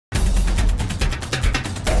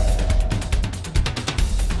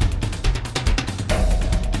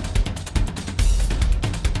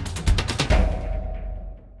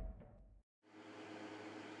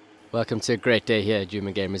Welcome to a great day here at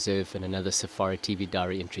Djuma Game Reserve and another Safari TV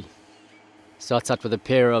diary entry. Starts out with a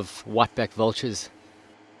pair of white-backed vultures.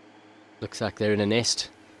 Looks like they're in a nest.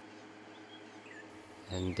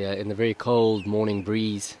 And in the very cold morning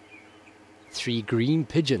breeze, 3 green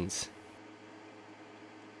pigeons.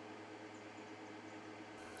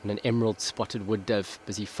 And an emerald spotted wood dove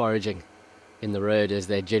busy foraging in the road as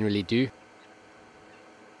they generally do.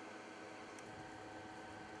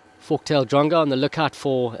 Fork-tailed drongo on the lookout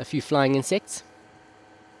for a few flying insects.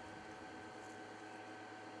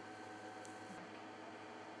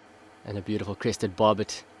 And a beautiful crested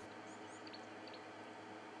barbet.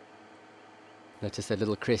 Notice that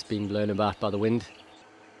little crest being blown about by the wind.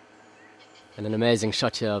 And an amazing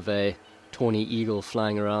shot here of a tawny eagle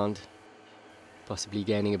flying around, possibly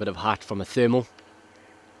gaining a bit of height from a thermal,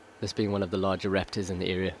 this being one of the larger raptors in the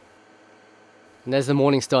area. And as the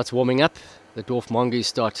morning starts warming up, the dwarf mongoose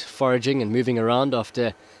start foraging and moving around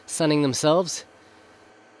after sunning themselves.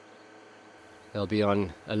 They'll be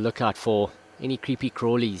on a lookout for any creepy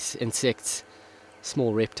crawlies, insects,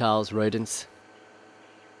 small reptiles, rodents.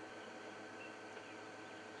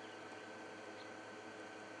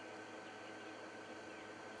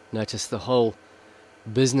 Notice the whole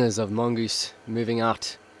business of mongoose moving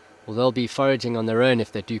out. Well, they'll be foraging on their own.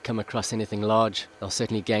 If they do come across anything large, they'll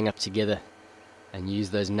certainly gang up together and use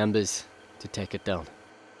those numbers to take it down.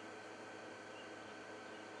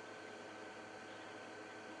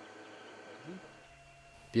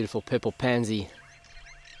 Beautiful purple pansy.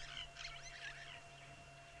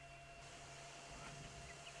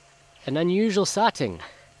 An unusual sighting,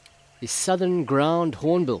 the southern ground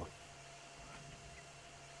hornbill.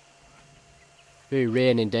 Very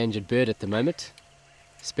rare and endangered bird at the moment.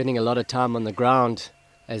 Spending a lot of time on the ground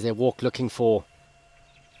as they walk looking for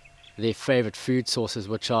their favorite food sources,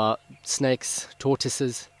 which are snakes,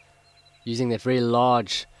 tortoises, using that very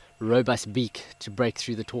large, robust beak to break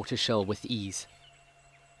through the tortoise shell with ease.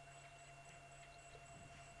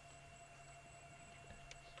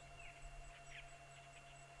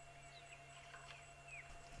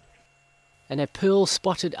 And a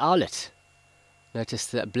pearl-spotted owlet. Notice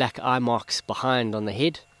the black eye marks behind on the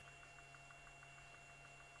head.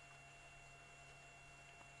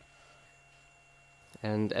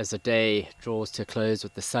 And as the day draws to a close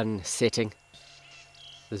with the sun setting,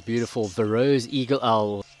 this beautiful Verreaux eagle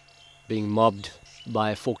owl being mobbed by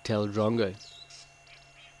a fork-tailed drongo.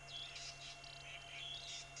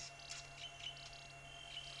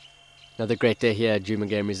 Another great day here at Djuma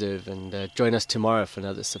Game Reserve, and join us tomorrow for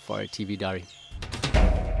another Safari TV diary.